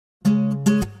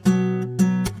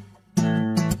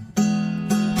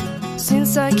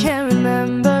since I can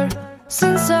remember,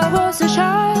 since I was a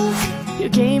child. You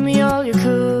gave me all you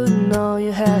could and all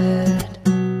you had.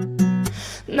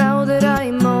 Now that I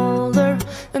am older,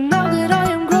 and now that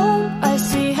I am grown, I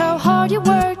see how hard you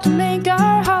work to make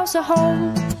our house a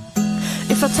home.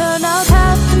 If I turn out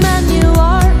half the man you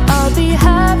are, I'll be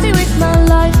happy with my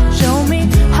life. Show me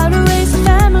how to raise a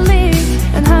family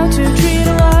and how to treat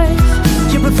a wife.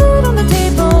 You put food on the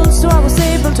table, so I was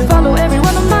able to follow every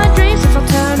one of my dreams. If I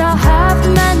turn out half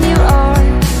the man you are,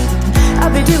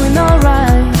 I'll be doing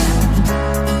alright.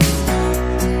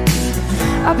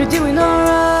 I'll be doing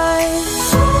alright.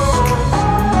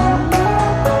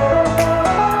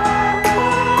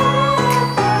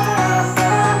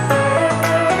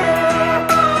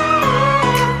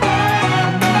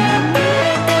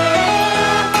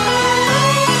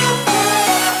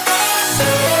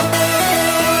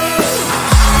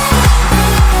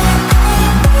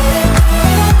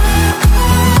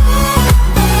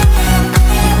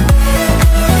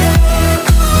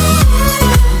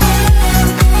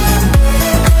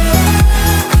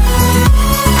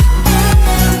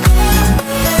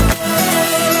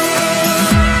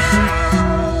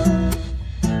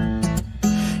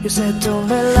 Said don't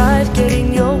let life get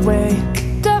in your way,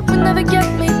 that will never get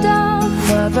me down.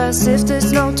 Love as if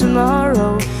there's no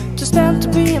tomorrow, to stand to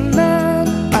be a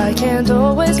man. I can't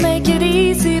always make it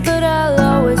easy, but I'll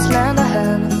always lend a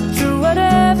hand. Through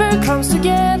whatever comes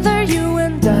together, you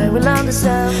and I will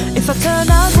understand. If I turn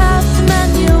out half the man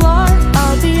you are,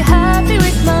 I'll be happy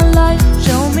with my life.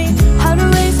 Show me how to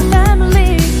raise a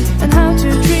family and how to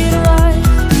treat a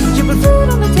wife. You put food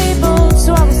on the table,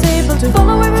 so I was able to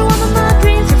follow every one of my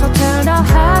dreams. If I turn out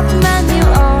half the man you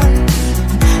are,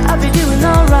 I'll be doing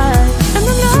alright. And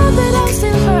I know that I'm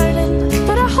still hurting,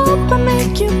 but I hope I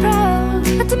make you proud.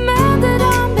 At the man that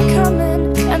I'm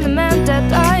becoming, and the man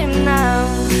that I am now.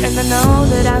 And I know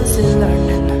that I'm still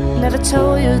learning, never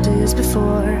told you this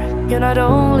before. You're not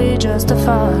only just a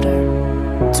father,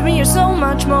 to me you're so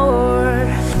much more.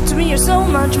 To me you're so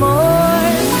much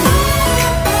more.